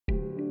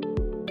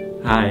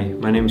Hi,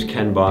 my name is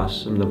Ken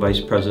Boss. I'm the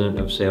Vice President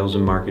of Sales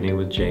and Marketing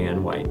with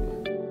J.N. White.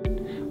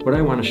 What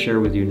I want to share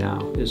with you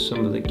now is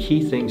some of the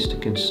key things to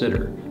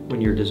consider when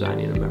you're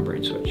designing a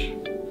membrane switch.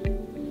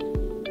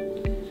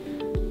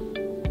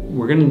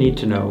 We're going to need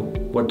to know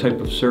what type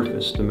of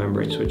surface the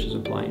membrane switch is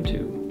applying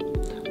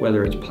to,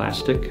 whether it's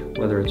plastic,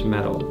 whether it's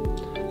metal.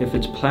 If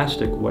it's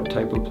plastic, what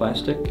type of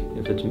plastic?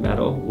 If it's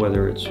metal,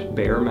 whether it's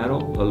bare metal,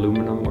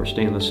 aluminum or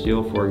stainless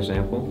steel, for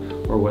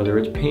example, or whether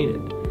it's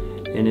painted.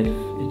 And if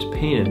it's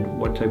painted,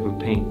 what type of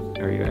paint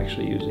are you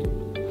actually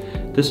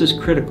using? This is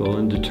critical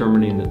in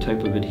determining the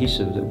type of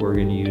adhesive that we're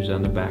going to use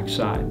on the back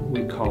side.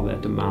 We call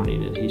that the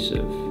mounting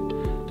adhesive.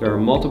 There are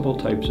multiple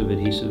types of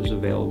adhesives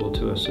available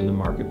to us in the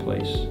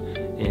marketplace,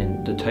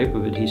 and the type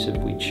of adhesive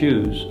we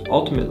choose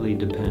ultimately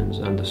depends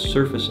on the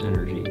surface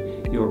energy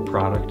your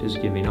product is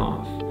giving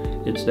off.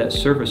 It's that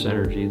surface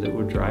energy that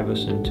will drive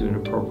us into an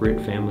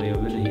appropriate family of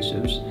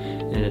adhesives,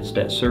 and it's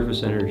that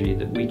surface energy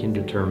that we can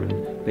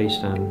determine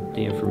based on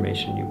the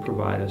information you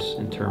provide us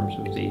in terms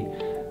of the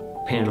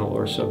panel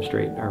or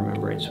substrate our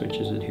membrane switch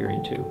is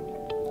adhering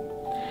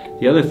to.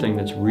 The other thing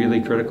that's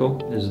really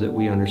critical is that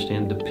we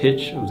understand the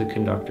pitch of the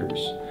conductors,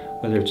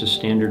 whether it's a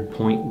standard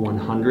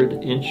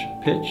 0.100 inch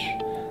pitch,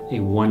 a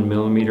 1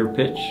 millimeter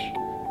pitch,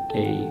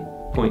 a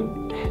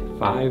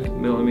 0.5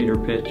 millimeter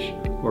pitch,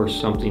 or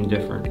something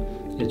different.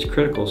 It's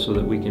critical so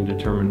that we can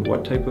determine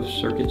what type of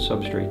circuit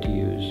substrate to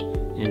use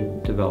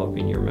in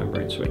developing your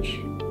membrane switch.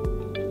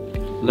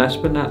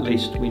 Last but not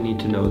least, we need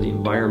to know the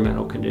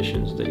environmental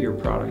conditions that your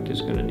product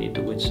is going to need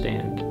to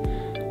withstand.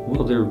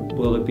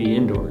 Will it be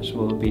indoors?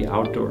 Will it be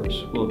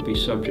outdoors? Will it be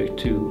subject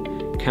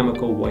to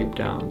chemical wipe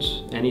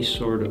downs? Any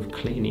sort of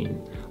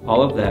cleaning?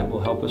 All of that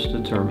will help us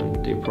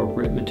determine the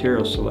appropriate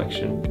material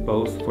selection,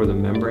 both for the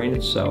membrane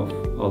itself,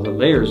 all the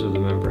layers of the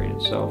membrane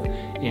itself,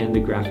 and the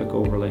graphic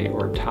overlay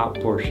or top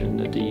portion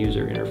that the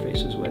user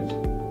interfaces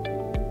with.